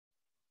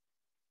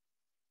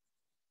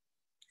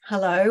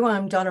Hello,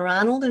 I'm Donna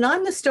Arnold and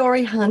I'm the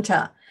story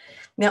hunter.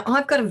 Now,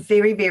 I've got a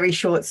very, very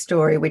short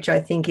story, which I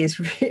think is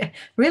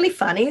really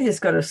funny. There's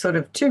got a sort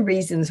of two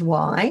reasons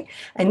why.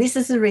 And this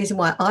is the reason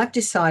why I've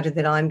decided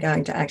that I'm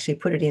going to actually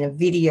put it in a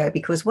video,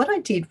 because what I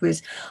did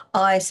was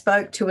I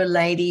spoke to a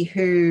lady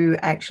who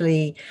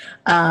actually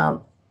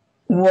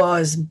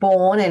was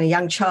born and a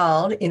young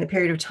child in a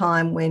period of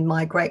time when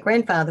my great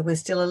grandfather was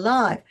still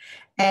alive.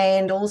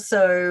 And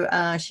also,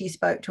 she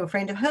spoke to a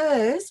friend of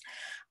hers.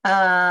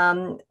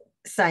 Um,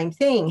 Same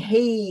thing.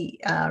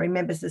 He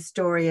remembers the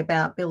story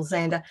about Bill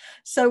Zander.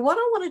 So what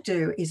I want to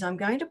do is I'm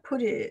going to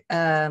put it,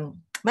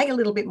 make it a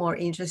little bit more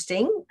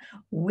interesting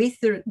with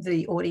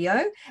the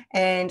audio,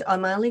 and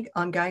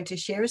I'm going to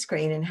share a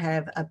screen and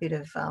have a bit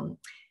of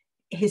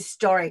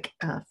historic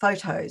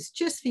photos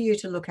just for you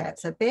to look at.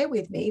 So bear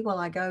with me while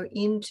I go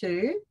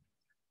into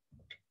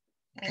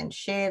and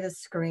share the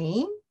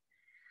screen.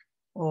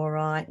 All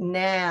right,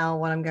 now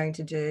what I'm going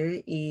to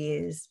do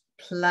is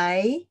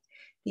play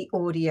the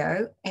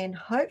audio and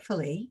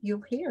hopefully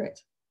you'll hear it.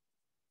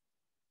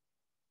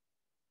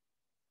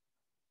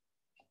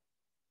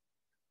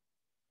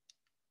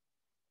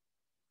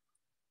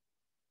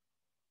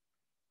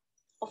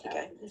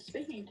 Okay,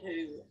 speaking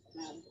to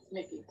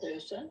Nicky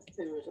Person,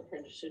 who was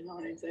apprenticed in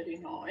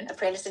 1939.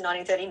 Apprentice in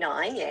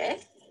 1939, yeah.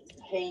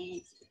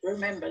 He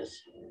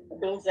remembers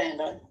Bill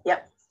Zander.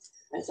 Yep.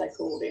 As they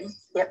called him.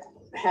 Yep.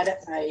 Had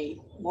a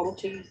Model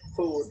T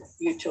Ford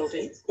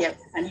utility. Yep.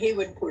 And he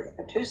would put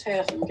a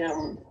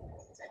 2,000-gallon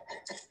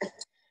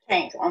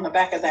tank on the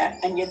back of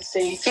that, and you'd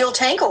see... Fuel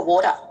tank or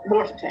water?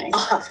 Water tank.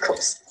 Oh, of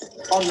course.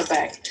 On the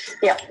back.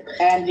 Yep.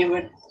 And you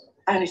would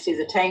only see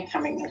the tank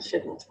coming and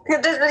shit. You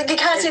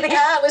can't see the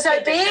car, it was so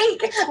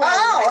big.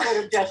 Well, they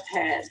could have just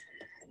had.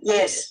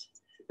 Yes.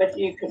 But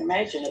you can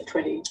imagine a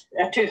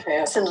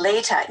 2,000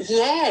 litre,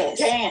 yes.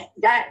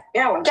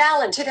 Gallon.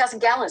 Gallon, 2,000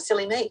 gallons,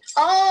 silly me.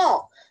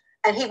 Oh,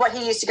 and what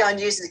he used to go and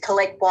use is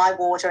collect by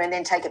water and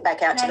then take it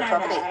back out to the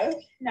property.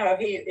 No,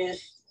 he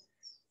is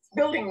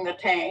building the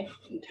tank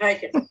and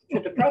take it to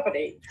the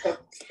property to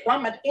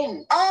plumb it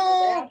in.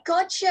 Oh,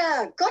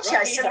 gotcha.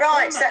 Right, So,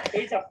 right. So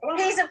he's a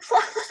plumber. He's a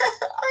plumber.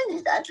 I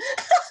knew that.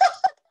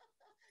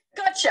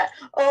 Gotcha.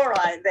 All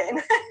right,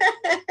 then.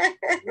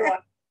 Right.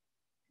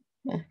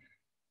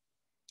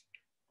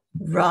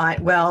 Right.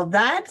 Well,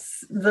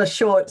 that's the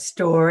short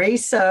story.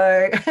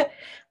 So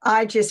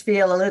I just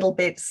feel a little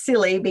bit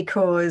silly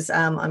because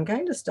I'm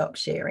going to stop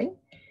sharing.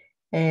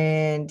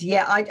 And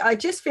yeah, I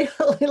just feel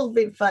a little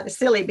bit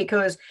silly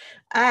because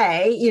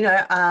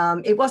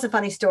it was a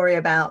funny story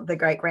about the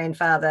great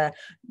grandfather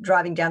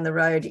driving down the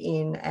road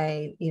in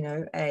a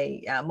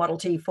Model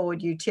T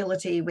Ford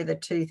utility with a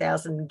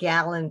 2,000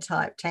 gallon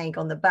type tank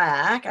on the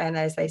back. And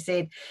as they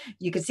said,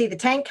 you could see the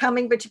tank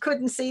coming, but you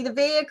couldn't see the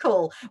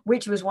vehicle,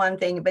 which was one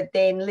thing. But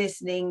then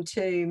listening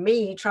to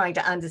me trying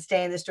to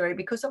understand the story,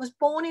 because I was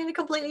born in a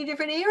completely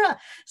different era.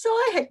 So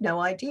I had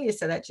no idea.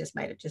 So that just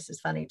made it just as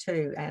funny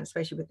too. And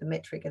especially with the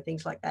metric and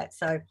things like that.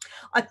 So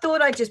I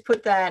thought I'd just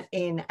put that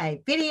in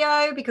a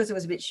video because it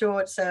was a bit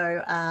short.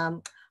 So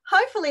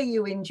hopefully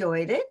you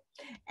enjoyed it.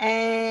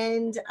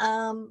 And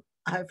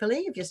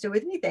hopefully, if you're still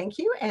with me, thank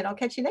you. And I'll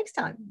catch you next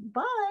time.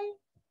 Bye.